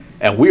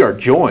and we are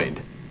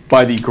joined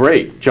by the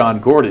great Jon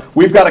Gordon.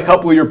 We've got a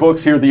couple of your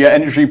books here, The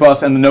Energy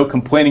Bus and The No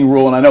Complaining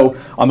Rule, and I know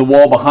on the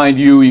wall behind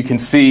you, you can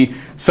see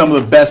some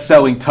of the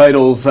best-selling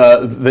titles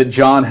that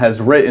Jon has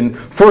written.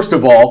 First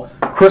of all,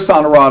 Chris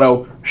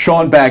Honorato,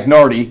 Sean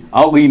Bagnardi.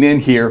 I'll lean in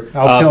here.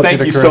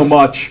 Thank you so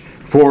much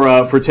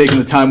for taking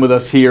the time with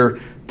us here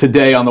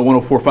today on the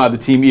 104.5 The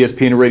Team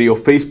ESPN Radio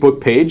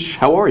Facebook page.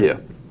 How are you?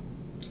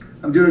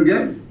 I'm doing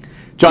good.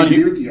 Jon,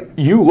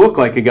 you look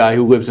like a guy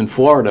who lives in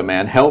Florida,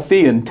 man.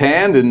 Healthy and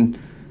tanned and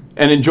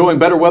enjoying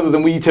better weather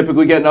than we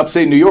typically get in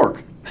upstate New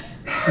York.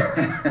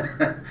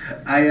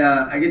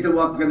 I get to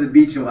walk on the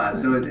beach a lot,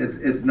 so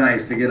it's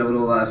nice to get a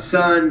little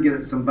sun,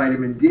 get some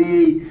vitamin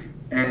D,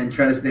 and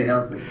try to stay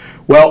healthy.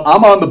 Well,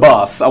 I'm on the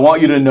bus. I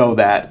want you to know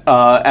that.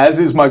 As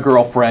is my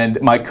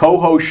girlfriend. My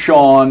co-host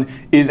Sean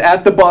is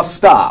at the bus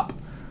stop,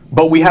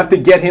 but we have to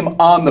get him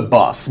on the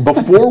bus.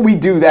 Before we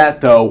do that,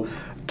 though,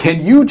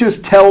 can you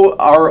just tell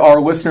our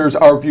listeners,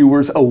 our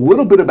viewers, a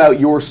little bit about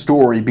your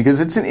story?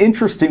 Because it's an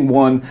interesting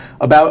one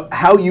about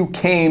how you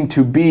came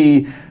to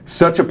be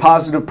such a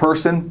positive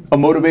person, a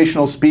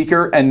motivational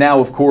speaker, and now,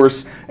 of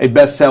course, a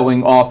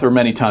best-selling author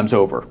many times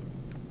over.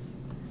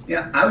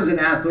 Yeah, I was an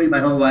athlete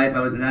my whole life. I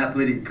was an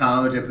athlete in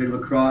college. I played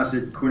lacrosse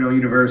at Cornell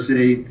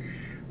University.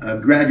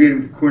 Graduated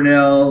from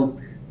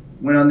Cornell,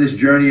 went on this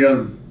journey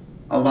of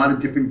a lot of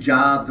different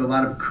jobs, a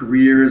lot of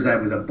careers. I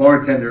was a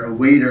bartender, a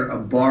waiter, a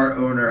bar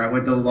owner. I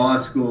went to law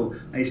school.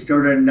 I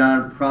started a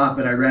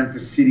nonprofit. I ran for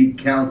city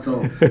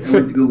council. I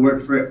went to go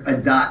work for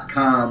a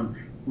 .com.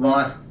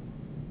 Lost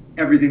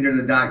everything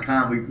during the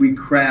 .com. We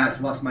crashed,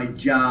 lost my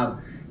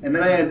job. And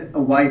then I had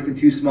a wife and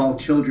 2 small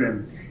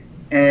children.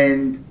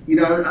 And, you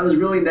know, I was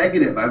really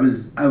negative. I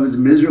was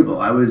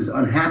miserable. I was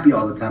unhappy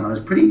all the time. I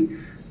was pretty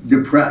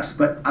depressed.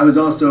 But I was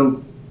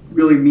also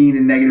really mean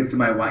and negative to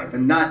my wife.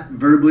 And not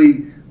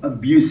verbally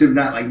abusive,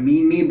 not like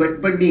mean,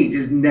 but mean,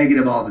 just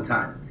negative all the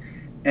time.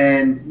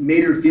 And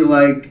made her feel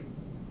like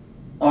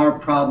our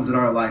problems in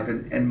our life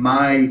and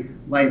my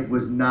life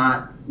was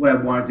not what I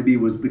wanted to be,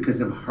 was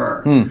because of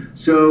her.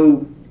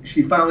 So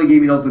she finally gave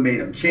me an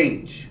ultimatum: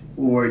 change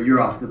or you're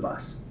off the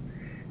bus.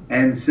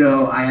 And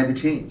so I had to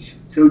change.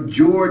 So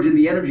George and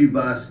the Energy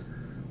Bus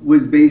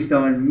was based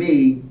on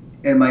me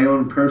and my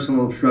own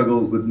personal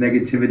struggles with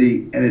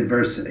negativity and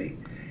adversity.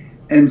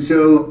 And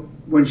so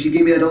when she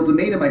gave me that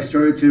ultimatum, I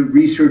started to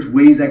research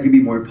ways I could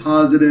be more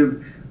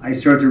positive. I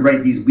started to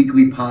write these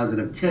weekly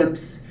positive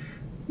tips.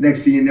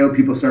 Next thing you know,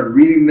 people started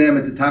reading them.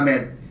 At the time, I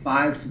had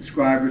 5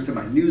 subscribers to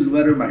my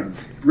newsletter, my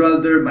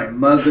brother, my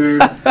mother,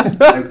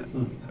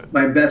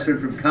 my best friend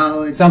from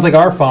college. Sounds like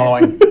our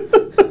following.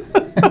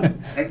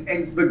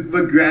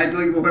 But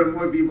gradually, more and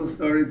more people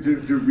started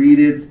to read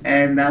it,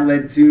 and that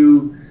led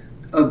to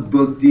a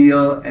book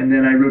deal. And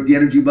then I wrote The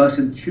Energy Bus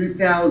in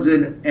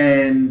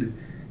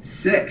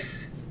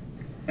 2006.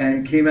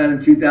 And came out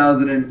in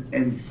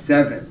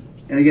 2007.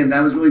 And again,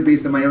 that was really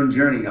based on my own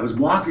journey. I was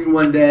walking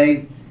one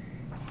day,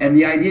 and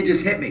the idea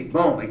just hit me.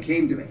 Boom, it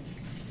came to me.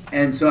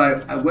 And so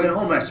I went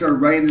home and I started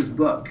writing this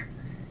book.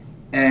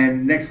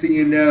 And next thing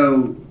you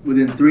know,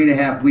 within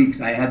 3.5 weeks,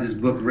 I had this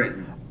book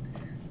written.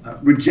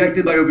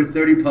 Rejected by over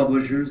 30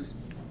 publishers.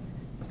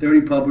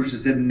 30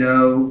 publishers said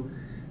no.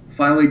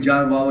 Finally,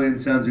 John Wiley &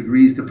 Sons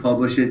agrees to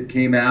publish it,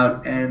 came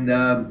out, and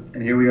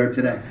here we are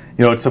today.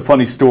 You know, it's a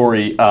funny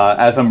story.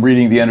 As I'm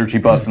reading The Energy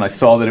Bus and I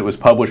saw that it was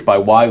published by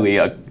Wiley,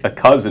 a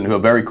cousin, a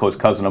very close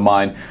cousin of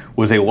mine,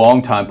 was a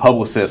longtime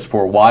publicist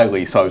for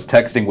Wiley. So I was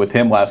texting with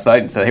him last night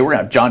and said, hey, we're going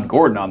to have Jon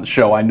Gordon on the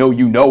show. I know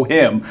you know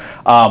him.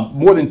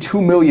 More than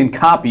 2 million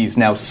copies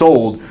now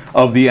sold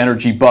of The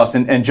Energy Bus.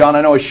 And Jon,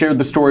 I know I shared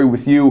the story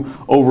with you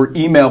over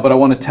email, but I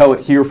want to tell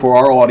it here for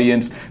our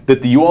audience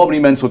that the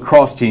UAlbany men's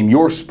lacrosse team,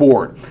 your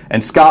sport,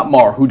 and Scott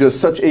Marr, who does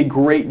such a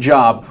great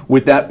job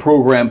with that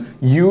program,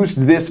 used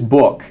this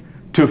book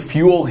to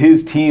fuel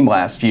his team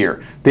last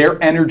year.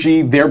 Their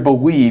energy, their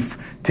belief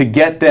to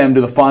get them to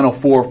the Final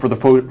Four for the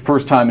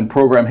first time in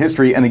program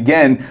history. And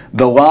again,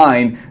 the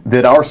line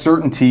that our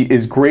certainty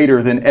is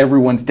greater than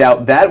everyone's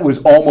doubt. That was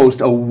almost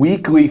a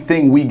weekly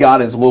thing we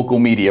got as local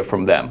media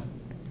from them.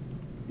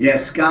 Yeah,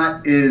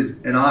 Scott is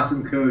an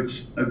awesome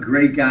coach, a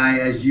great guy,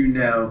 as you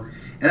know.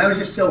 And I was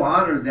just so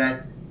honored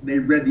that they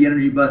read The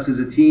Energy Bus as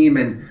a team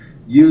and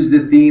used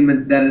the theme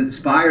that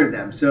inspired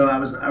them. So I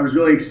was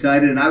really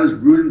excited, and I was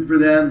rooting for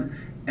them.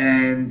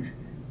 And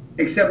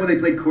except when they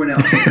played Cornell,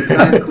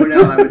 besides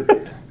Cornell,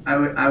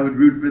 I would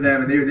root for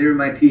them, and they were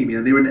my team. You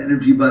know, they were an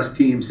Energy Bus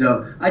team.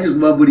 So I just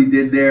love what he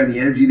did there and the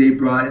energy they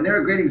brought, and they're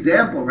a great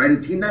example, right? A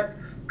team that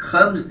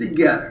comes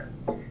together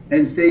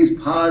and stays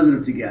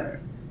positive together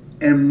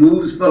and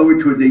moves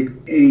forward towards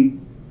with a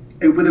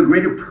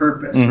greater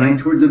purpose, right?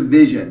 Towards a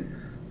vision.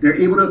 They're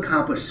able to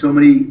accomplish so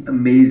many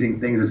amazing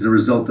things as a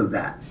result of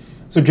that.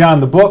 So, Jon,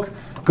 the book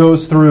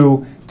goes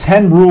through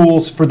 10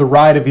 rules for the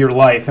ride of your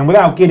life. And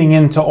without getting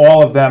into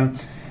all of them,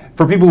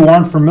 for people who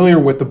aren't familiar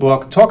with the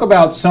book, talk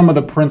about some of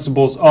the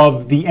principles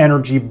of the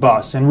Energy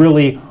Bus and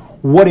really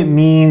what it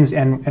means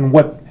and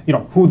what, you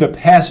know, who the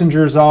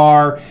passengers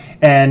are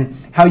and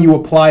how you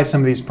apply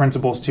some of these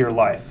principles to your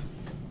life.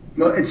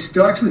 Well, it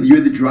starts with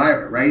you're the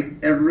driver, right?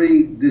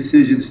 Every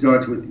decision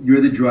starts with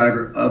you're the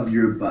driver of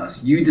your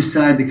bus. You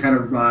decide the kind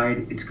of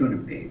ride it's going to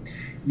be.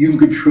 You can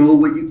control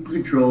what you can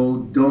control.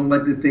 Don't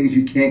let the things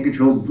you can't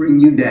control bring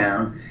you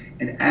down.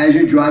 And as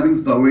you're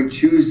driving forward,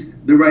 choose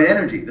the right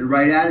energy, the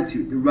right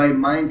attitude, the right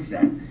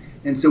mindset.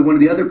 And so one of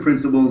the other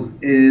principles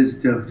is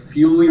to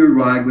fuel your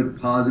ride with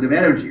positive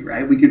energy,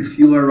 right? We could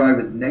fuel our ride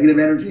with negative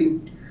energy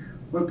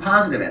or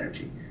positive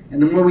energy.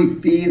 And the more we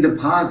feed the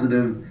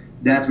positive,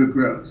 that's what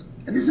grows.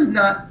 And this is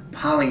not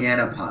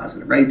Pollyanna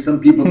positive, right? Some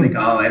people think,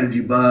 oh,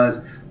 energy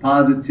buzz,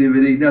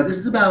 positivity. No, this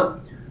is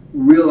about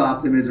real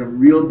optimism,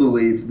 real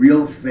belief,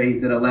 real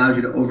faith that allows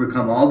you to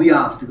overcome all the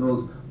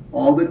obstacles,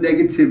 all the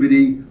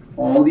negativity,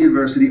 all the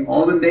adversity,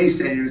 all the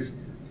naysayers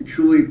to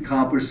truly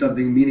accomplish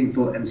something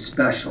meaningful and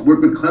special.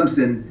 Worked with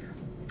Clemson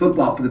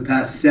football for the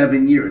past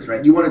 7 years,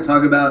 right? You want to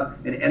talk about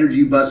an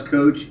energy bus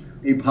coach,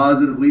 a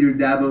positive leader,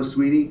 Dabo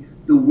Swinney?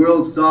 The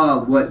world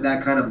saw what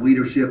that kind of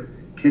leadership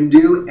can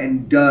do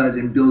and does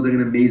in building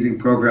an amazing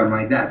program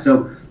like that.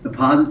 So the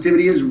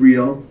positivity is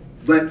real,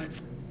 but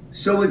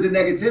so is the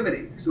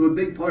negativity. So a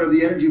big part of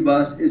the energy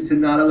bus is to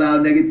not allow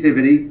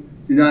negativity,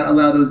 do not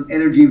allow those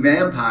energy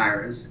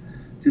vampires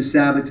to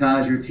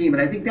sabotage your team.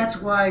 And I think that's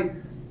why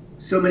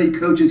so many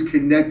coaches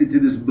connected to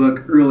this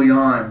book early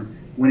on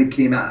when it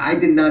came out. I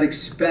did not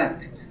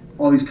expect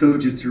all these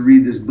coaches to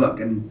read this book.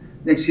 And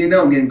next thing you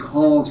know, I'm getting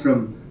calls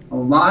from a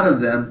lot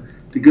of them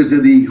because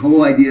of the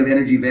whole idea of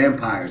energy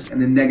vampires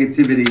and the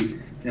negativity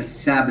that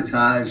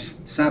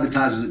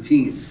sabotages a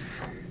team.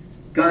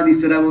 Gandhi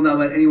said, "I will not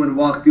let anyone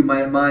walk through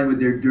my mind with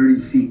their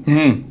dirty feet."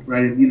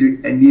 Right?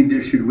 And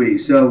neither should we.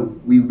 So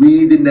we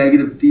weed the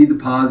negative, feed the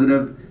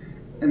positive,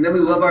 and then we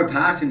love our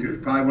passengers.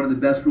 Probably one of the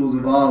best rules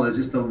of all is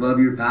just to love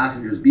your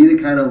passengers. Be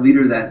the kind of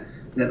leader that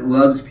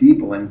loves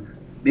people and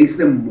makes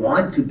them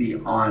want to be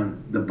on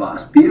the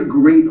bus. Be a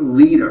great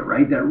leader,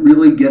 right? That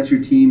really gets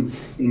your team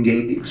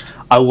engaged.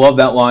 I love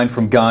that line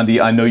from Gandhi.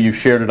 I know you've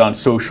shared it on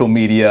social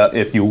media.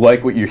 If you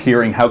like what you're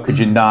hearing, how could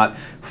you not?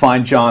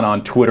 Find John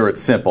on Twitter. It's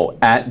simple.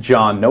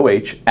 @John, no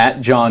H,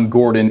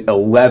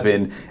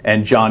 @JohnGordon11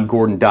 and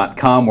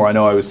JohnGordon.com, where I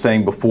know I was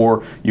saying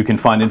before, you can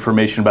find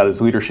information about his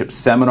leadership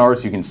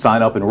seminars. You can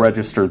sign up and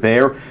register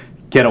there.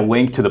 Get a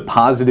link to the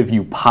Positive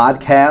You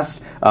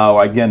podcast.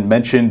 I again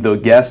mentioned the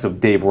guest of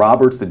Dave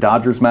Roberts, the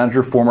Dodgers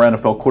manager, former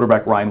NFL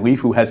quarterback Ryan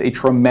Leaf, who has a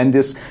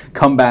tremendous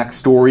comeback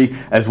story,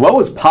 as well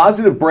as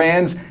positive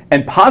brands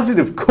and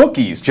positive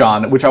cookies,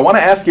 John, which I want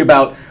to ask you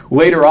about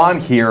later on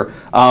here.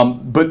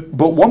 But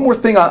one more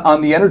thing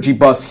on the energy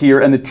bus here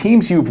and the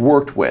teams you've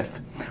worked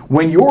with.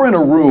 When you're in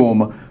a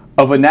room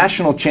of a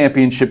national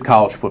championship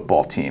college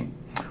football team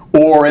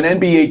or an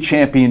NBA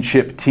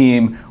championship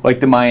team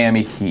like the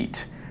Miami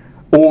Heat,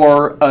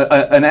 or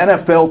an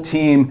NFL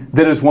team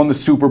that has won the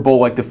Super Bowl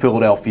like the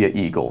Philadelphia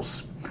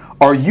Eagles,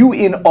 are you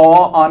in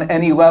awe on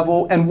any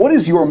level? And what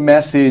is your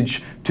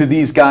message to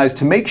these guys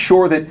to make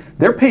sure that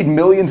they're paid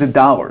millions of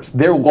dollars?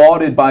 They're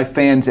lauded by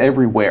fans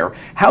everywhere.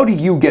 How do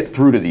you get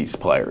through to these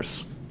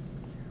players?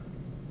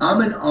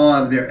 I'm in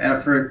awe of their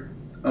effort,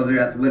 of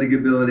their athletic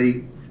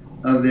ability,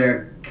 of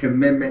their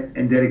commitment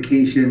and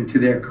dedication to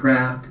their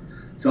craft.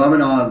 So I'm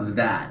in awe of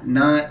that,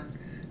 not,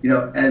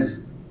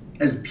 as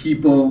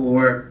people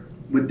or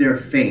with their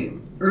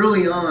fame.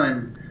 Early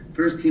on,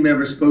 first team I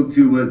ever spoke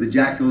to was the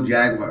Jacksonville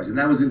Jaguars, and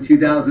that was in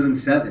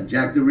 2007.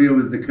 Jack Del Rio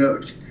was the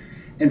coach.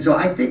 And so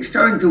I think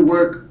starting to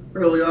work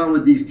early on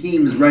with these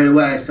teams right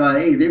away, I saw,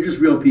 hey, they're just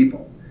real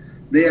people.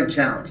 They have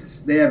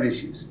challenges. They have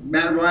issues.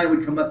 Matt Ryan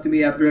would come up to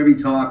me after every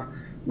talk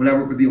when I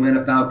worked with the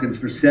Atlanta Falcons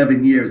for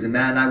 7 years, and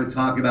Matt and I would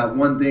talk about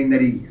one thing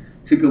that he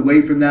took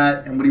away from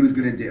that and what he was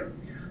going to do.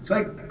 So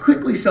I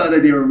quickly saw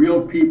that they were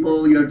real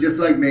people, just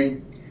like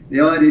me. They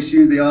all had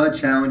issues, they all had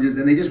challenges,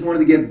 and they just wanted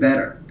to get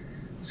better.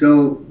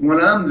 So when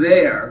I'm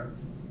there,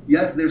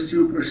 yes, they're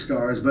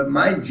superstars, but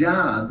my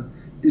job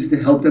is to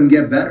help them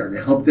get better,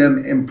 to help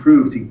them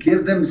improve, to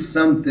give them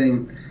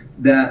something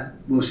that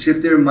will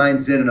shift their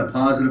mindset in a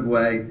positive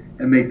way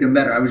and make them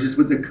better. I was just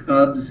with the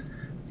Cubs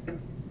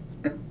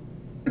and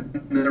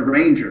the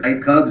Rangers,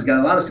 right? Cubs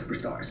got a lot of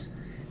superstars.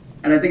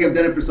 And I think I've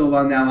done it for so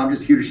long now, I'm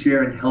just here to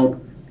share and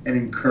help and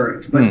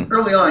encourage. But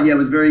early on, it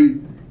was very,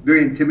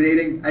 very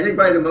intimidating. I think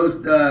probably the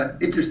most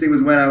interesting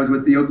was when I was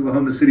with the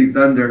Oklahoma City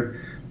Thunder,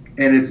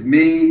 and it's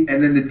me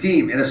and then the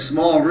team in a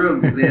small room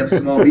because they have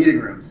small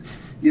meeting rooms.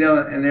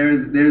 And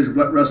there's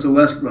Russell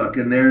Westbrook,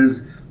 and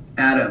there's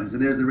Adams,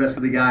 and there's the rest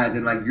of the guys,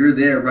 and you're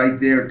there, right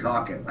there,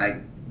 talking.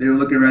 They're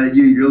looking right at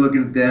you, you're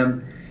looking at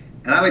them.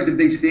 And I like the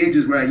big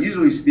stages where I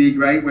usually speak,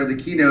 right, where the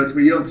keynotes,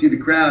 where you don't see the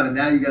crowd, and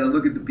now you got to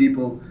look at the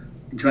people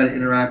and try to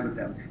interact with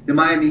them. The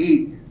Miami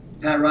Heat,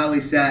 Pat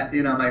Riley sat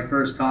in on my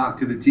first talk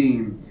to the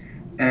team.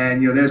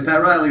 And, there's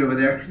Pat Riley over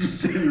there, just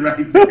sitting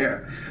right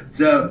there.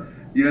 So,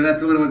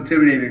 that's a little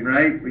intimidating,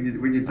 right?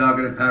 When you're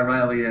talking to Pat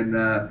Riley and,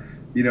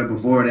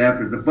 before and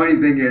after. The funny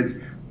thing is,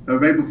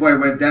 right before I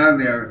went down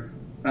there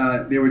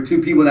were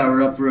two people that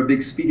were up for a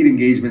big speaking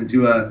engagement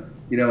to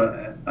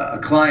a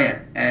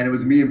client. And it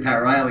was me and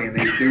Pat Riley, and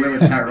they went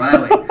with Pat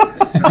Riley.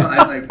 So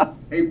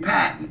I hey,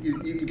 Pat,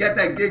 you got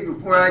that gig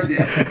before I did.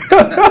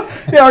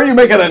 Yeah, are you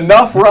making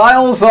enough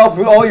riles off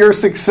all your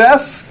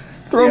success?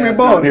 Throw me a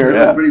bone here.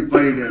 It's pretty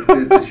funny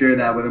to share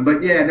that with them.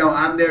 But yeah, no,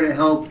 I'm there to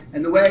help.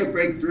 And the way I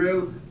break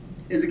through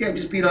is, again,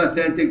 just being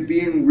authentic,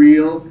 being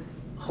real.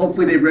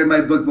 Hopefully they've read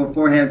my book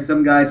beforehand.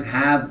 Some guys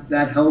have.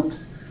 That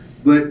helps.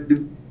 But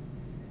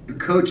the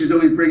coach is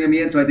always bringing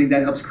me in, so I think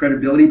that helps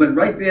credibility. But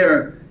right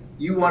there,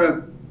 you got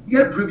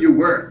to prove your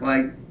worth.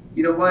 Like,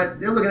 you know what?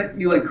 They're looking at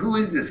you like, who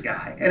is this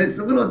guy? And it's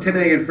a little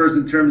intimidating at first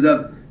in terms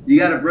of you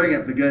got to bring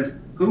it, because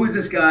who is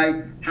this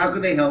guy? How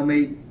can they help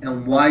me?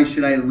 And why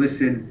should I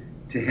listen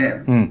to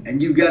him?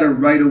 And you've got to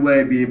right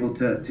away be able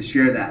to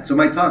share that. So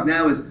my talk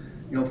now is,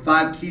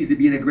 5 keys to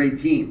being a great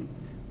team.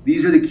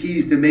 These are the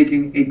keys to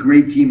making a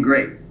great team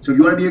great. So if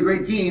you want to be a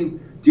great team,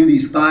 do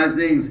these 5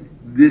 things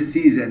this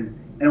season,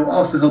 and it will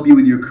also help you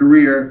with your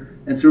career.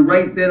 And so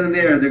right then and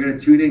there, they're going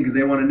to tune in because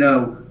they want to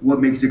know what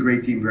makes a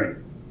great team great.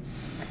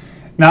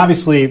 Now,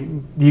 obviously,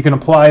 you can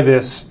apply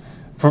this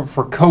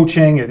for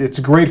coaching. It's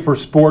great for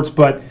sports,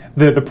 but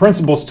the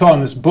principles taught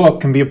in this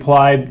book can be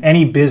applied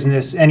any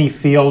business, any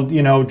field.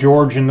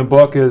 George in the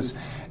book is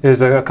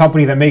a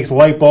company that makes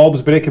light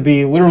bulbs, but it could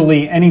be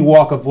literally any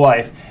walk of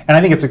life. And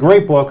I think it's a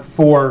great book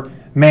for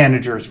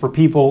managers, for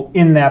people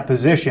in that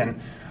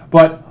position,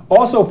 but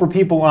also for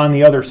people on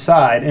the other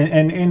side.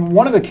 And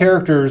one of the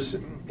characters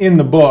in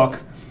the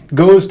book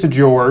goes to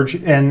George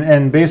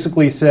and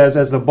basically says,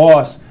 as the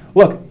boss,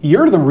 look,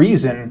 you're the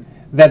reason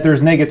that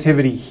there's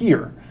negativity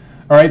here.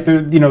 All right, the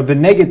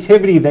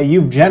negativity that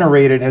you've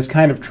generated has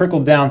kind of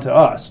trickled down to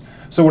us.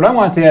 So what I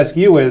want to ask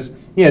you is,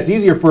 it's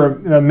easier for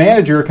a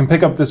manager can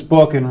pick up this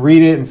book and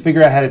read it and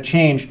figure out how to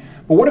change.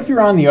 But what if you're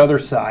on the other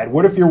side?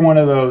 What if you're one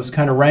of those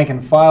kind of rank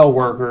and file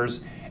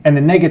workers and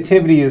the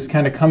negativity is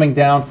kind of coming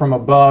down from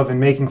above and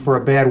making for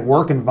a bad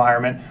work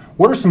environment?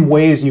 What are some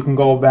ways you can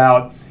go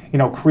about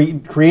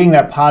creating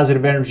that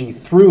positive energy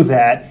through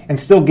that and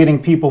still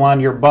getting people on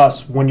your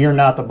bus when you're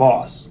not the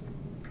boss?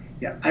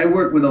 Yeah, I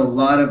work with a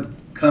lot of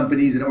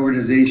companies and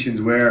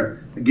organizations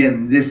where,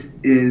 again, this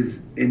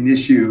is an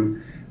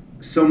issue.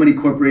 So many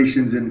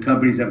corporations and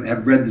companies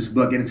have read this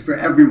book, and it's for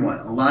everyone.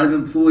 A lot of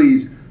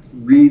employees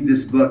read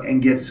this book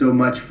and get so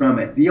much from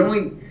it.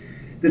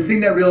 The thing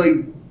that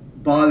really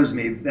bothers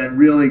me, that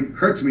really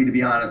hurts me, to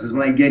be honest, is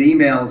when I get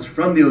emails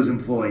from those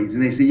employees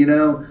and they say,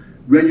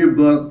 read your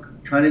book,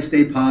 trying to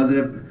stay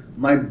positive.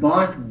 My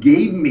boss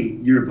gave me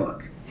your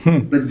book,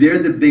 but they're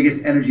the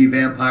biggest energy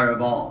vampire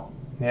of all.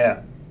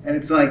 Yeah. And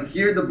it's like,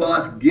 here the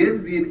boss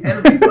gives the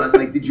energy bus.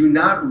 Like, did you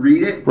not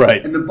read it?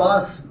 Right. And the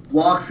boss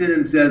walks in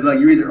and says, like,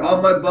 you're either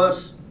on my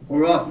bus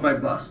or off my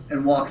bus,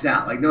 and walks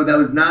out. Like, no, that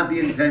was not the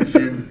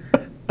intention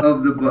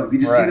of the book.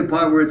 Did you see the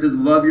part where it says,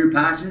 love your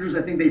passengers?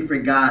 I think they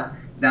forgot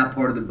that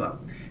part of the book.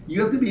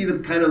 You have to be the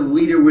kind of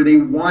leader where they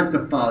want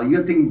to follow. You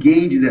have to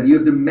engage them. You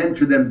have to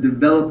mentor them,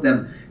 develop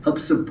them, help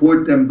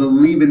support them,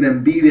 believe in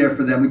them, be there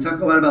for them. We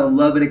talk a lot about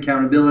love and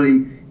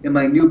accountability in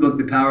my new book,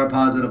 The Power of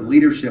Positive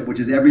Leadership, which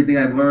is everything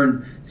I've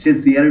learned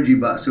since the Energy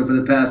Bus. So for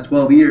the past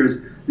 12 years,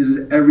 this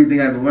is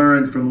everything I've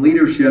learned from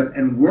leadership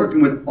and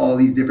working with all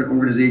these different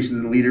organizations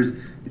and leaders.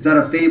 It's not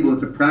a fable,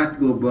 it's a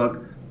practical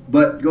book.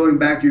 But going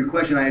back to your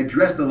question, I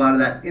addressed a lot of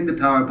that in The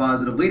Power of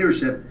Positive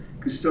Leadership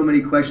because so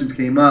many questions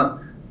came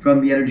up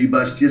from the Energy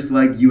Bus, just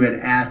like you had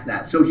asked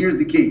that. So here's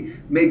the key.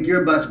 Make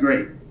your bus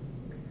great.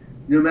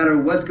 No matter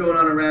what's going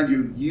on around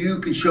you, you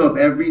can show up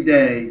every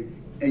day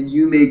and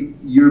you make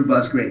your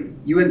bus great.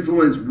 You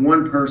influence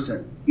one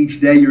person. Each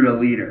day you're a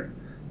leader.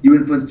 You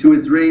influence 2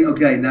 or 3,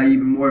 okay, now you're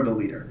even more of a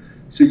leader.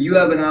 So you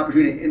have an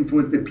opportunity to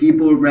influence the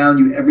people around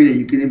you every day.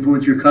 You can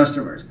influence your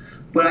customers.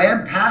 But I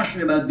am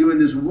passionate about doing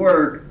this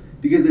work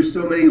because there's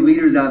so many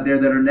leaders out there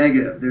that are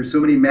negative. There's so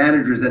many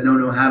managers that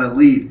don't know how to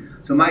lead.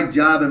 So my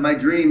job and my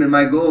dream and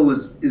my goal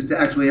is to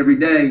actually every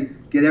day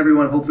get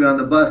everyone hopefully on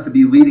the bus to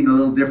be leading a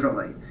little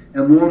differently.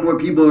 And more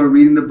people are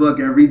reading the book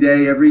every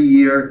day, every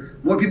year.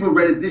 More people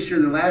read it this year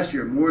than last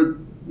year.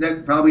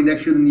 Probably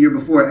next year than the year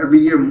before. Every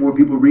year more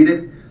people read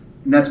it.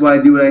 And that's why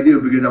I do what I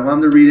do, because I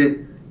want them to read it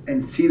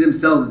and see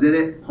themselves in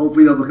it.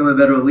 Hopefully they'll become a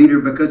better leader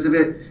because of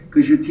it,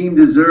 because your team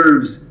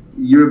deserves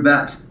your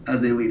best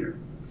as a leader.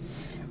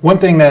 One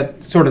thing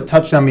that sort of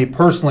touched on me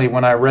personally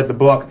when I read the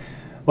book,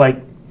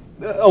 like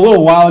a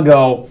little while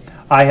ago,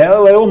 I had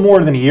a little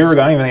more than a year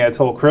ago, I don't even think I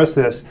told Chris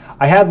this,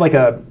 I had like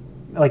a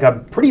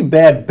pretty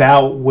bad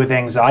bout with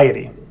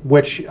anxiety,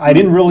 which I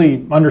didn't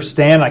really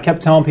understand. I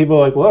kept telling people,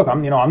 like, look,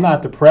 I'm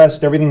not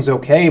depressed, everything's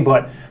okay,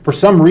 but for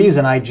some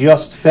reason I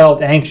just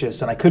felt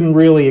anxious and I couldn't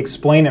really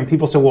explain it. And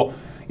people said, well,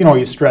 are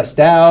you stressed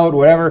out,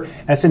 whatever?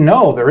 And I said,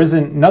 no, there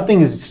isn't.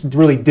 Nothing is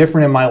really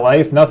different in my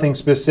life, nothing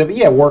specific.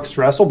 Yeah, work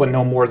stressful, but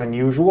no more than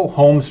usual.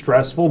 Home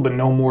stressful, but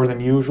no more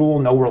than usual.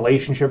 No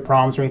relationship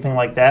problems or anything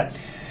like that.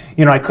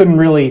 I couldn't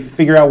really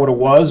figure out what it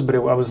was, but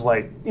I was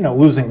like,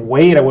 losing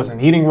weight. I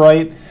wasn't eating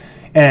right.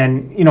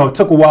 And, it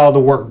took a while to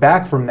work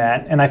back from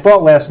that. And I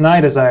thought last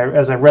night as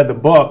I read the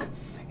book,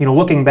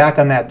 looking back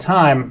on that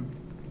time,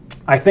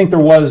 I think there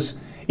was,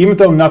 even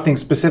though nothing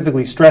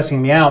specifically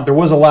stressing me out, there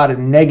was a lot of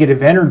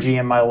negative energy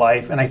in my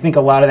life, and I think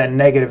a lot of that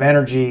negative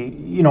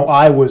energy,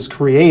 I was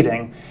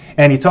creating.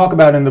 And you talk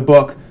about in the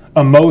book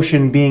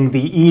emotion being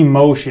the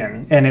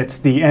emotion, and it's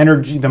the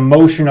energy, the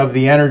motion of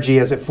the energy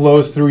as it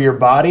flows through your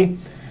body.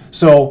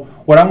 So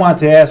what I want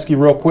to ask you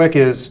real quick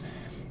is,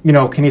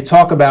 can you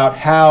talk about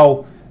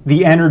how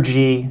the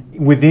energy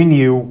within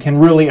you can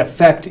really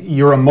affect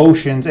your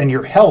emotions and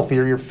your health,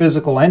 your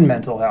physical and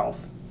mental health?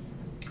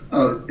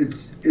 Oh,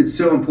 it's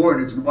so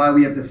important. It's why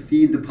we have to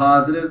feed the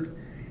positive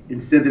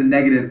instead of the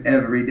negative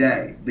every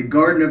day. The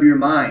garden of your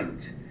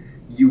mind.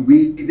 You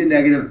weed the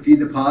negative,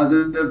 feed the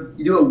positive.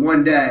 You do it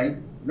one day,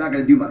 it's not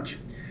going to do much.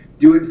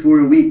 Do it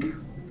for a week.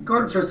 The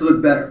garden starts to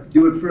look better.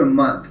 Do it for a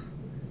month,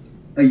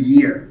 a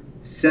year,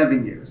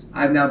 7 years.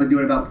 I've now been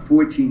doing it about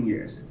 14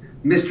 years.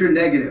 Mr.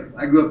 Negative.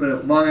 I grew up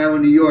in Long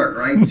Island, New York,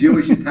 right?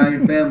 Jewish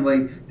Italian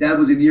family. Dad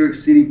was a New York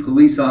City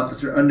police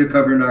officer,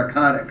 undercover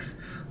narcotics.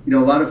 A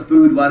lot of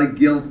food, a lot of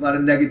guilt, a lot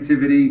of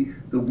negativity.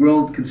 The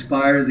world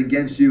conspires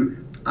against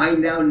you. I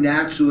now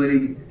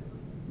naturally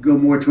go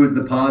more towards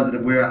the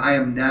positive, where I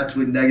am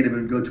naturally negative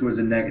and go towards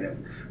the negative.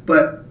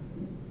 But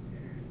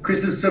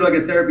Chris, this is sort of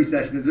like a therapy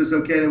session. Is this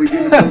okay that we do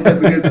this a little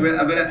bit?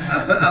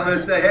 Because I'm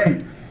gonna say,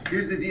 hey,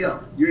 here's the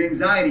deal. Your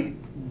anxiety,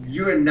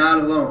 you're not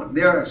alone.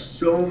 There are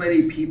so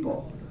many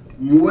people,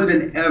 more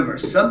than ever.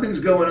 Something's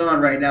going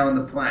on right now on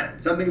the planet.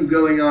 Something's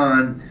going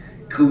on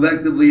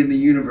collectively in the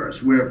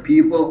universe where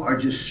people are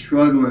just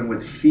struggling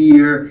with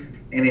fear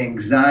and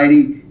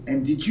anxiety.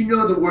 And did you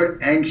know the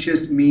word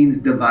anxious means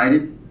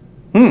divided?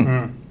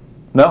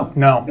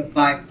 No.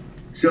 Divided.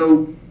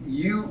 So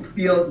you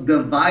feel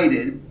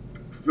divided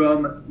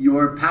from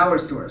your power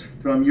source,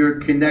 from your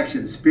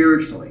connection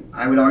spiritually.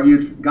 I would argue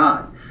it's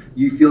God.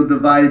 You feel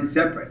divided,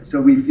 separate. So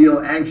we feel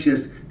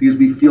anxious because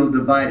we feel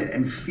divided.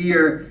 And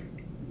fear,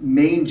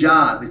 main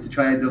job is to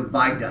try to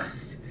divide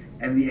us.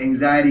 And the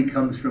anxiety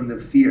comes from the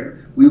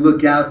fear. We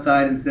look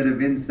outside instead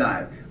of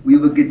inside. We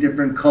look at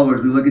different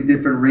colors. We look at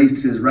different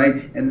races,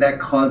 right? And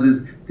that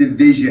causes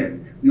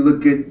division. We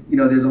look at,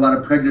 there's a lot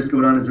of prejudice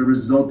going on as a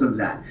result of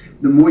that.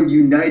 The more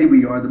united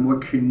we are, the more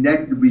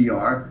connected we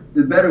are,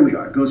 the better we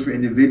are. It goes for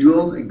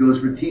individuals, it goes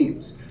for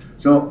teams.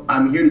 So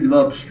I'm here to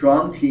develop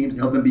strong teams to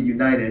help them be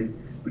united,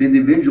 but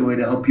individually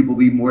to help people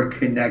be more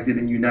connected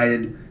and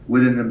united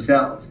within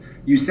themselves.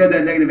 You said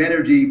that negative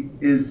energy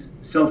is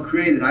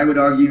self-created. I would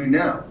argue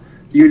no.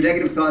 Your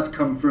negative thoughts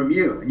come from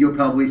you, and you'll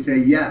probably say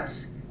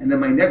yes. And then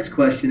my next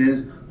question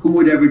is, who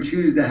would ever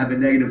choose to have a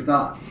negative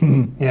thought?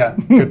 Yeah,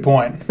 good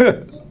point.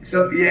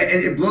 So yeah,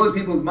 it blows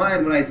people's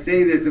mind when I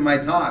say this in my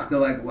talks. They're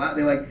like, wow,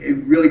 it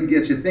really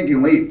gets you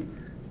thinking, wait,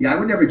 yeah, I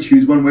would never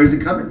choose one. Where's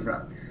it coming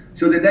from?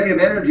 So the negative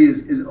energy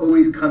is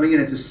always coming in.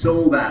 It's a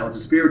soul battle. It's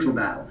a spiritual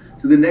battle.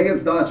 So the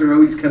negative thoughts are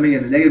always coming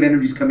in. The negative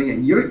energy is coming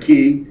in. Your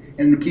key,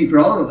 and the key for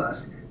all of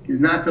us,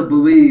 is not to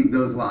believe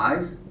those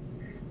lies,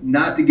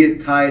 not to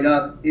get tied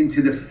up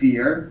into the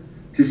fear,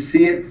 to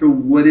see it for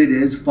what it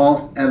is,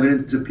 false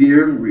evidence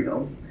appearing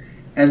real,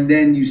 and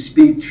then you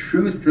speak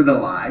truth to the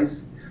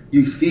lies.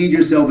 You feed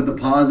yourself with the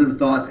positive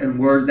thoughts and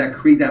words that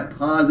create that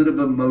positive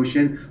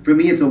emotion. For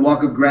me, it's a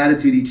walk of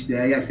gratitude each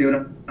day. I say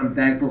what I'm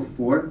thankful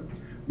for.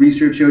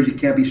 Research shows you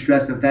can't be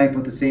stressed and thankful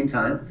at the same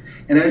time.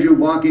 And as you're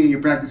walking and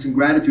you're practicing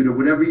gratitude or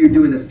whatever you're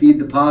doing to feed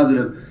the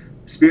positive,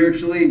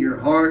 spiritually, in your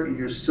heart, in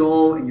your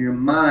soul, in your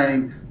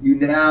mind, you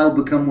now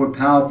become more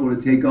powerful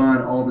to take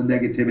on all the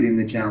negativity and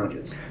the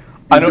challenges.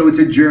 And so it's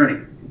a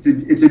journey.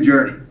 It's a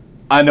journey.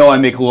 I know I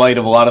make light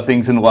of a lot of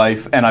things in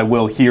life, and I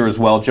will here as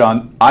well,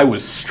 John. I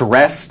was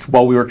stressed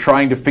while we were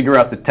trying to figure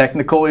out the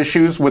technical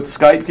issues with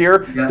Skype here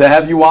to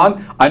have you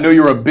on. I know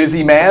you're a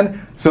busy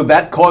man, so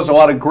that caused a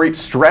lot of great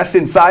stress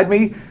inside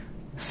me.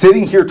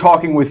 Sitting here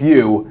talking with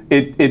you,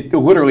 it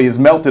literally has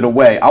melted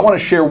away. I want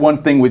to share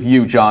one thing with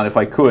you, John, if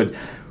I could.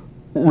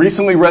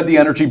 Recently read The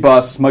Energy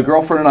Bus. My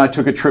girlfriend and I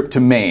took a trip to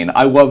Maine.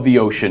 I love the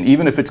ocean,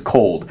 even if it's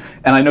cold.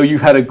 And I know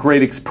you've had a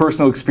great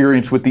personal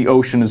experience with the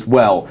ocean as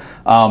well.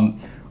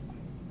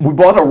 We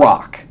bought a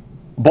rock,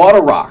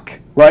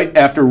 right,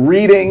 after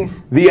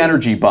reading The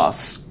Energy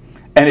Bus.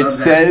 And it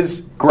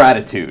says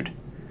gratitude.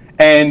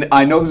 And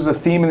I know there's a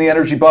theme in The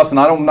Energy Bus, and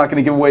I'm not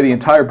going to give away the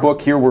entire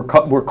book here.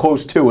 We're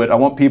close to it. I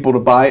want people to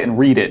buy it and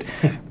read it.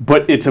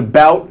 But it's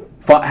about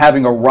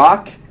having a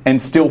rock and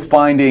still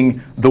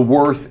finding the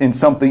worth in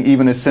something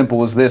even as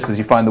simple as this, as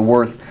you find the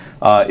worth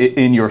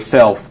in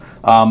yourself.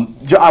 I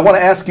want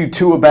to ask you,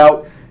 too,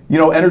 about,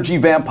 energy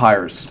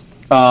vampires.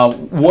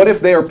 What if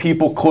they are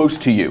people close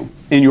to you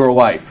in your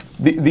life?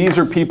 These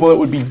are people that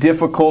would be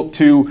difficult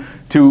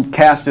to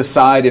cast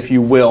aside, if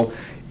you will.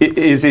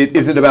 Is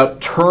it about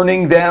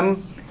turning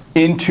them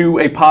into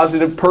a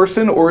positive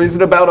person, or is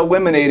it about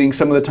eliminating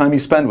some of the time you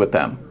spend with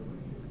them?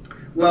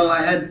 Well,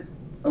 I had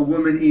a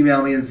woman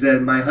email me and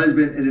said, my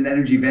husband is an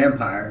energy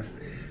vampire,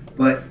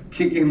 but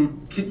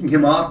kicking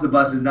him off the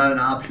bus is not an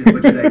option.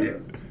 What should I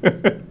do?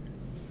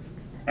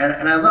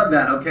 And I love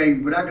that. Okay,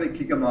 we're not going to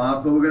kick him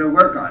off, but we're going to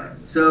work on it.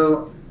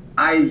 So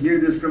I hear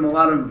this from a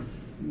lot of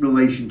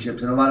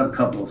relationships and a lot of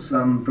couples,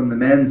 some from the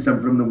men, some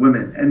from the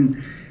women.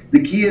 And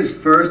The key is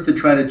first to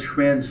try to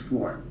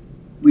transform.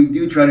 We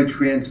do try to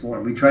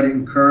transform. We try to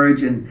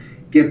encourage and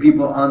get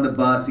people on the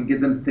bus and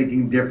get them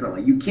thinking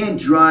differently. You can't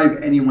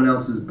drive anyone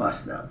else's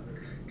bus, though.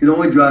 You can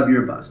only drive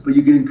your bus, but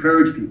you can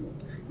encourage people.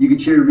 You can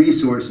share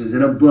resources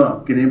and a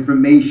book and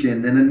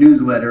information and a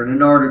newsletter and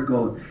an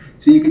article.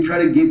 So you can try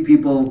to give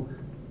people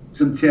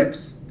some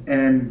tips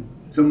and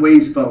some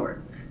ways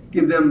forward.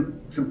 Give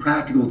them some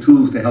practical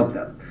tools to help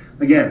them.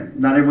 Again,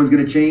 not everyone's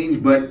going to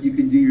change, but you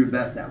can do your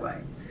best that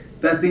way.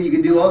 Best thing you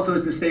can do also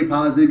is to stay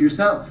positive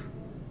yourself.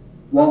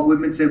 Walt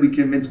Whitman said we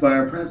convince by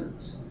our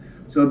presence.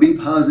 So be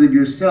positive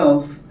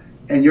yourself,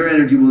 and your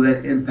energy will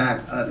then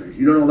impact others.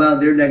 You don't allow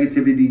their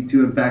negativity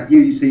to impact you.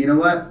 You say, you know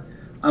what?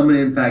 I'm going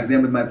to impact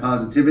them with my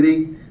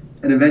positivity,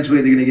 and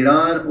eventually they're going to get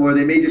on, or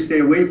they may just stay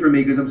away from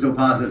me because I'm so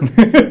positive.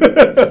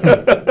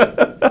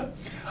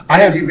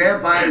 Energy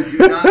vampires do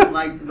not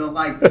like the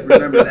light.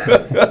 Remember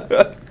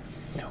that.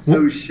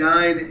 So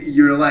shine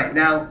your light.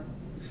 Now,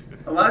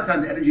 a lot of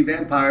times energy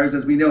vampires,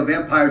 as we know,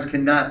 vampires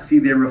cannot see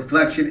their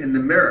reflection in the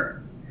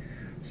mirror.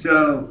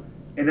 So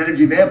an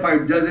energy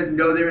vampire doesn't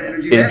know they're an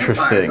energy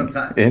vampire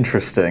sometimes.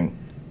 Interesting.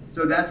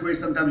 So that's where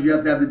sometimes you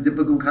have to have a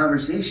difficult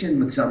conversation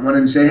with someone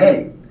and say,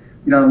 hey,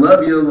 I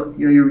love you,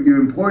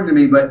 you're important to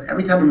me, but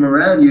every time I'm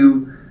around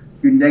you,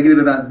 you're negative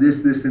about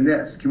this, this, and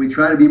this. Can we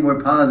try to be more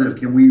positive?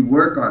 Can we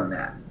work on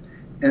that?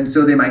 And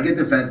so they might get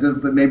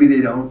defensive, but maybe they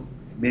don't.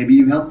 Maybe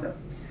you help them.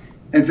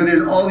 And so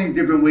there's all these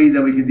different ways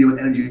that we can deal with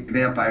energy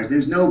vampires.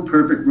 There's no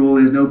perfect rule.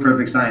 There's no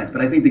perfect science.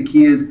 But I think the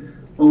key is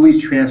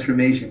always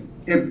transformation.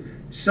 If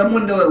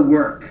someone, though, at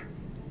work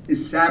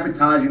is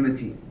sabotaging the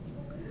team,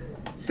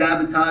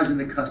 sabotaging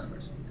the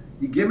customers,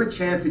 you give them a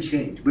chance to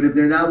change. But if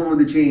they're not willing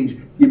to change,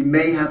 you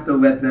may have to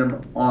let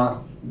them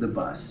off the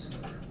bus.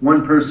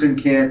 One person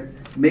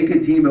can't make a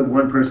team, but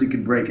one person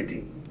can break a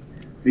team.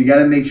 So you got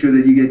to make sure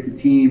that you get the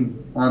team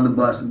on the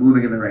bus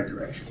moving in the right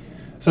direction.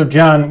 So,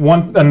 John,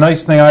 a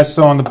nice thing I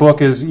saw in the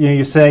book is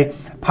you say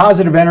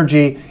positive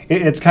energy,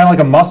 it's kind of like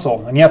a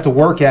muscle, and you have to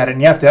work at it,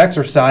 and you have to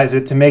exercise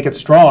it to make it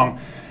strong.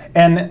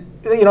 And,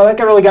 that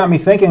really got me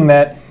thinking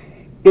that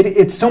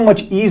it's so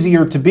much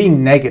easier to be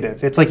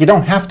negative. It's like you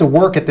don't have to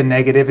work at the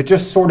negative. It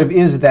just sort of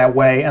is that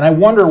way. And I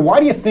wonder, why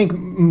do you think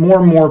more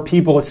and more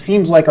people, it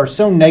seems like, are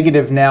so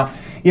negative now?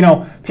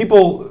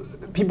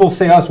 People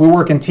say us, we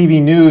work in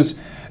TV news,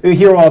 we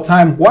hear all the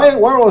time, why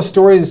are all the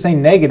stories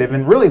saying negative?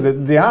 And really,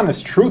 the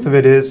honest truth of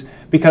it is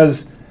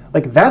because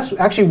that's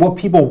actually what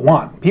people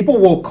want. People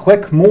will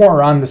click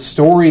more on the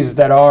stories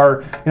that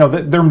are,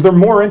 they're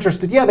more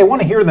interested. Yeah, they want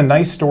to hear the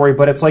nice story,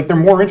 but it's like they're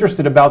more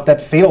interested about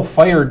that fatal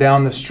fire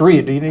down the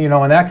street,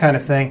 and that kind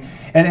of thing.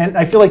 And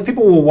I feel like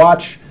people will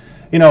watch,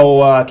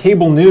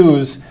 cable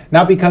news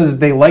not because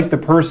they like the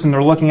person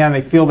they're looking at and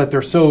they feel that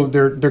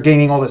they're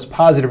gaining all this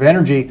positive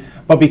energy,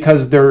 but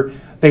because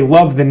they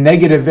love the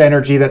negative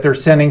energy that they're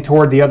sending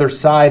toward the other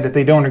side that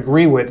they don't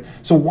agree with.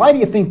 So why do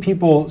you think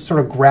people sort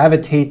of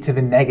gravitate to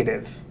the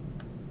negative?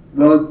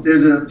 Well,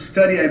 there's a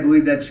study, I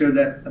believe, that showed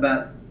that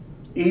about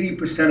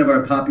 80% of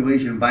our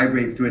population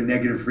vibrates to a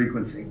negative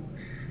frequency,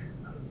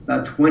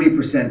 about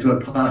 20% to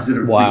a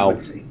positive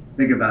frequency.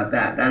 Think about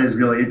that. That is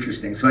really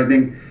interesting. So I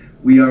think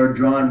we are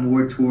drawn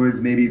more towards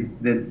maybe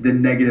the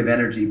negative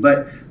energy.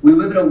 But we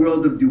live in a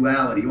world of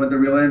duality. You want the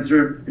real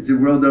answer? It's a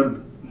world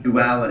of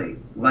duality,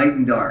 light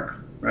and dark,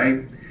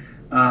 right?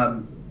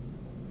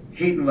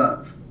 Hate and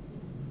love,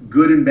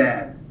 good and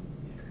bad,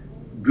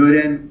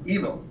 good and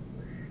evil.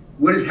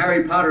 What is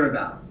Harry Potter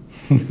about?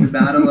 It's a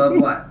battle of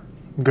what?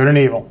 Good and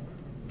evil.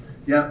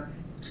 Yep.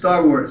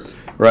 Star Wars.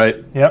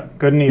 Right. Yep.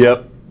 Good and evil.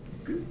 Yep.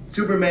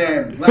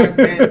 Superman, Black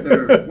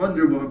Panther,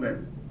 Wonder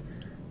Woman.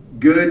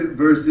 Good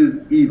versus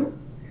evil.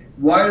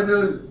 Why do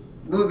those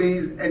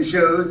movies and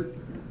shows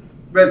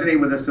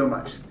resonate with us so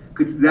much?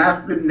 Because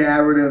that's the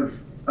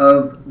narrative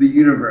of the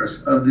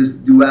universe, of this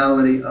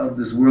duality of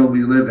this world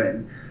we live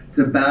in. It's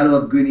a battle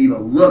of good and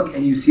evil. Look,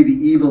 and you see the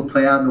evil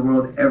play out in the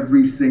world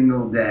every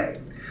single day.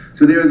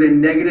 So there is a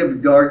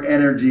negative, dark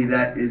energy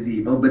that is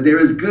evil, but there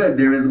is good,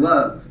 there is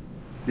love,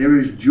 there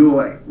is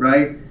joy,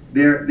 right?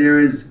 There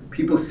is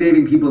people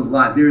saving people's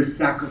lives. There is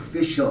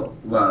sacrificial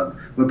love,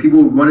 where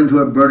people run into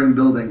a burning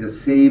building to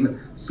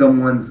save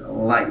someone's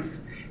life.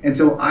 And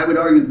so I would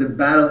argue that the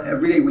battle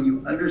every day, when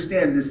you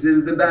understand this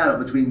is the battle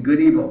between good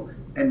and evil,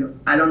 and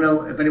I don't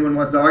know if anyone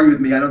wants to argue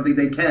with me, I don't think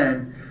they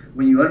can.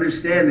 When you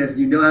understand this,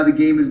 you know how the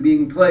game is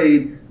being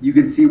played, you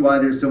can see why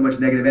there's so much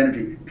negative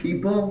energy.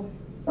 People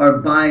are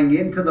buying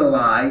into the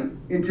lie,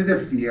 into the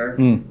fear,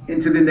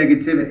 into the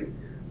negativity.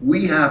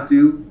 We have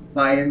to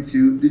buy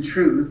into the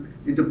truth,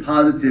 into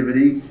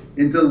positivity,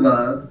 into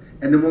love,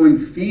 and the more we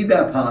feed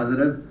that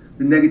positive,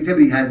 the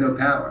negativity has no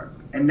power.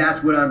 And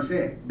that's what I'm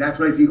saying. That's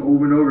what I see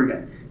over and over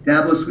again.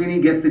 Dabo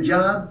Swinney gets the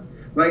job,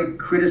 right?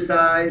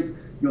 Criticize,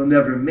 you'll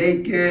never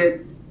make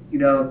it,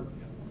 again,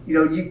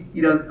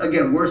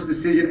 worst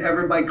decision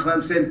ever by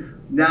Clemson.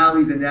 Now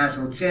he's a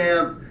national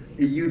champ.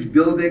 A huge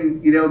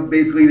building,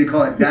 basically they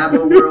call it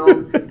Dabo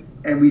World,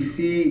 and we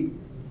see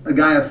a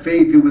guy of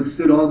faith who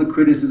withstood all the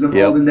criticism,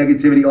 all the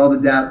negativity, all the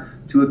doubt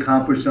to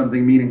accomplish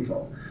something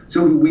meaningful.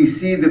 So we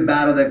see the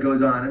battle that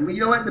goes on. And you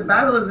know what? The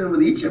battle isn't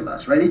with each of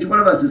us, right? Each one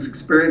of us is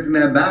experiencing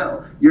that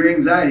battle. Your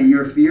anxiety,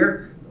 your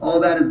fear, all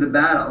that is the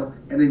battle.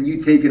 And then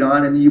you take it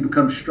on and then you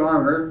become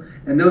stronger.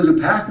 And those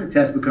who pass the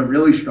test become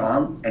really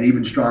strong and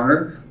even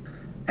stronger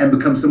and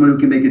become someone who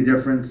can make a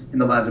difference in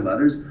the lives of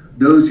others.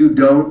 Those who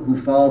don't, who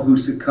fall, who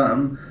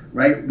succumb,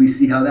 right? We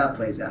see how that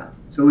plays out.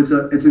 So it's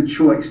a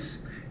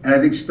choice. And I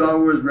think Star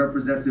Wars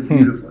represents it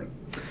beautifully.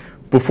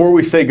 Before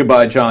we say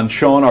goodbye, John,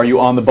 Sean, are you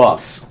on the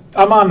bus?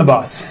 I'm on the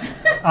bus.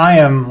 I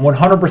am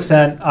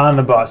 100% on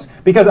the bus.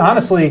 Because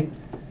honestly,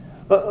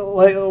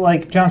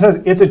 like John says,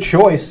 it's a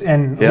choice.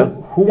 And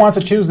who wants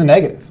to choose the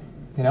negative?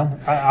 You know,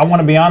 I want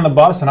to be on the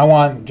bus, and I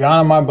want John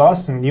on my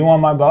bus, and you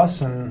on my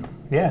bus, and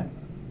yeah.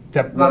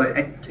 Love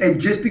it. And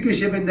just because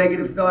you have a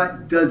negative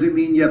thought doesn't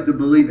mean you have to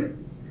believe it.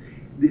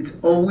 It's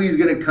always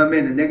going to come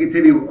in. The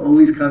negativity will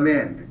always come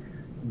in.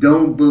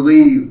 Don't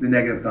believe the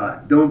negative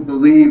thought. Don't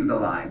believe the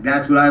lie.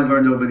 That's what I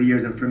learned over the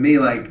years. And for me,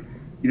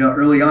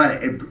 early on,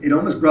 it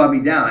almost brought me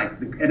down. Like,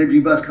 the energy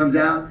bus comes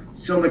out,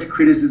 so much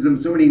criticism,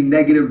 so many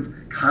negative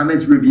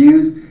comments,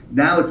 reviews.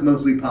 Now it's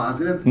mostly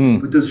positive.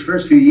 But those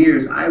first few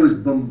years, I was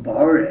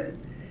bombarded.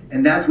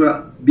 And that's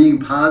where being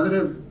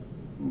positive,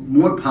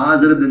 more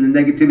positive than the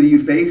negativity you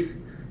face,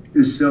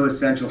 is so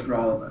essential for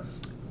all of us.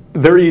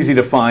 They're easy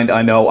to find,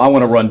 I know. I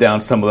want to run down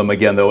some of them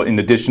again, though. In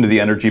addition to the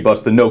energy bus,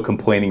 the no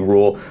complaining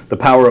rule, the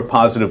power of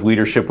positive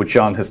leadership, which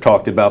John has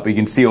talked about, but you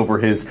can see over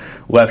his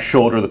left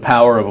shoulder the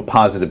power of a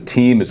positive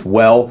team as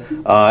well.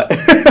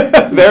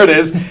 There it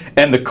is.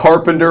 And the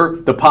carpenter,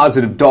 the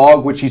positive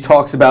dog, which he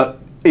talks about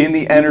in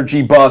the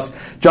energy bus.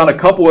 John, a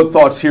couple of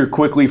thoughts here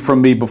quickly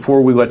from me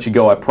before we let you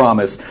go, I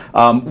promise.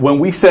 When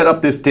we set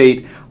up this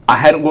date, I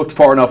hadn't looked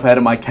far enough ahead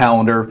of my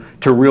calendar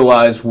to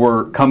realize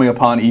we're coming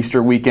upon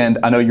Easter weekend.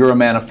 I know you're a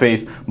man of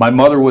faith. My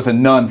mother was a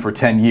nun for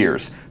 10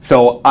 years,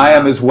 so I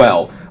am as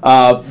well.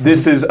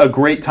 This is a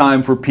great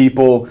time for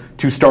people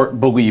to start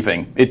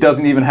believing. It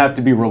doesn't even have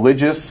to be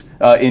religious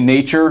in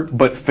nature,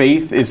 but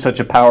faith is such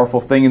a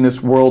powerful thing in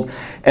this world.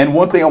 And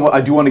one thing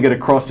I do want to get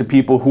across to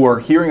people who are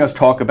hearing us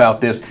talk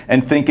about this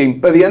and thinking,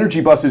 but the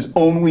energy bus is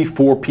only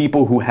for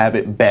people who have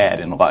it bad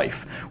in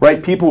life,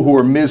 right? People who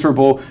are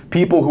miserable,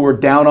 people who are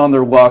down on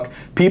their luck,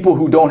 people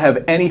who don't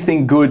have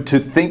anything good to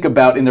think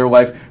about in their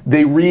life.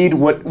 They read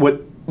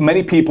what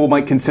many people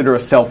might consider a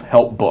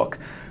self-help book.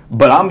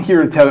 But I'm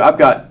here to tell you, I've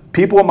got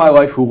people in my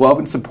life who love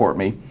and support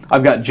me.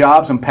 I've got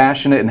jobs I'm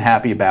passionate and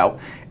happy about.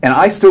 And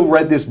I still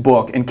read this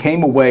book and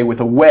came away with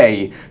a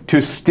way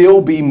to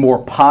still be more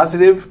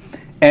positive,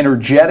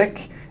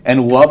 energetic,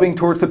 and loving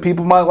towards the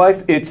people in my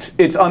life.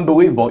 It's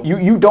unbelievable.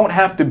 You don't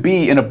have to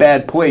be in a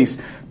bad place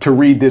to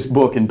read this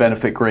book and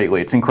benefit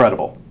greatly. It's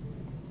incredible.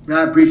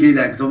 I appreciate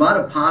that, because a lot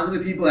of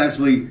positive people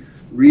actually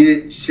read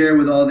it, share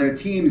with all their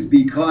teams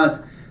because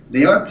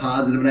they are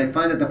positive. And I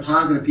find that the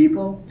positive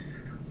people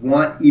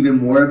want even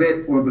more of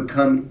it or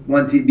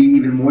want to be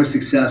even more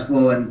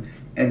successful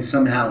and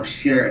somehow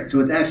share it. So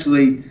it's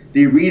actually,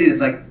 they read it,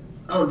 it's like,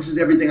 oh, this is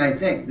everything I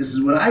think. This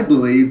is what I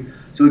believe.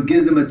 So it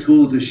gives them a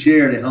tool to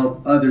share to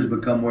help others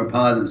become more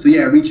positive. So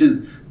yeah, it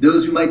reaches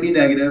those who might be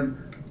negative,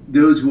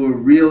 those who are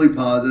really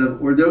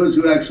positive, or those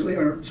who actually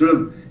are sort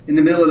of in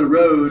the middle of the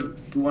road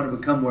who want to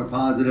become more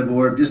positive,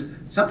 or just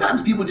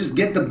sometimes people just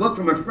get the book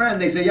from a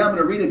friend. They say, yeah, I'm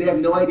going to read it. They have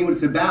no idea what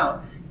it's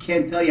about.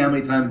 Can't tell you how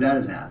many times that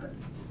has happened.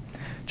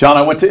 John,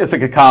 I went to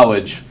Ithaca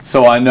College,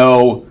 so I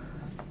know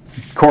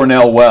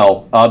Cornell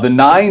well. The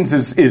Nines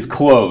is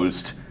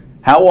closed.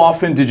 How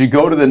often did you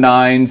go to the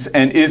Nines,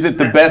 and is it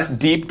the best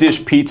deep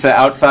dish pizza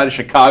outside of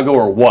Chicago,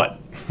 or what?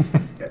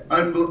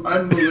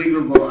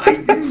 Unbelievable. I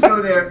didn't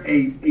go there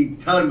a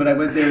ton, but I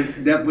went there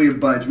definitely a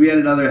bunch. We had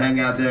another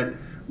hangout that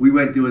we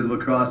went to as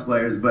lacrosse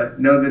players, but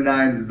know the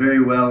Nines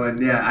very well.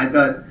 And yeah, I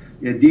thought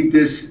deep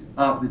dish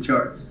off the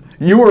charts.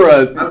 You were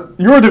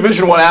a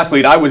Division I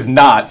athlete. I was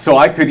not, so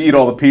I could eat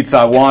all the pizza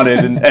I wanted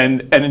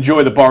and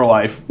enjoy the bar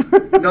life.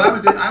 No, I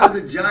was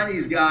a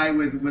Johnny's guy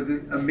with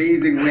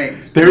amazing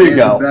wings. There you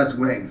go. The best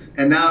wings.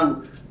 And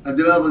now I've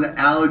developed an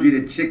allergy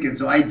to chicken,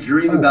 so I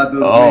dream about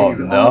those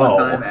wings all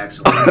the time,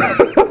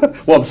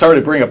 actually. Well, I'm sorry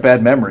to bring up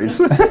bad memories.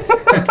 No,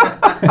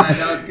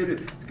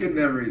 it's good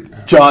memories.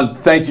 John,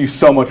 thank you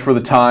so much for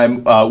the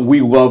time. We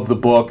love the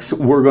books.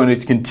 We're going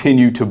to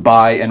continue to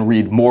buy and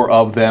read more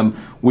of them.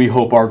 We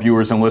hope our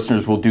viewers and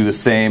listeners will do the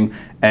same,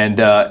 and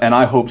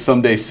I hope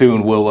someday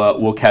soon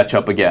we'll catch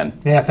up again.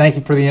 Yeah, thank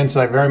you for the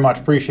insight. Very much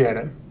appreciate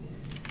it.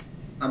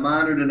 I'm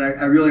honored, and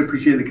I really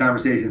appreciate the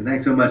conversation.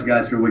 Thanks so much,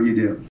 guys, for what you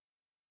do.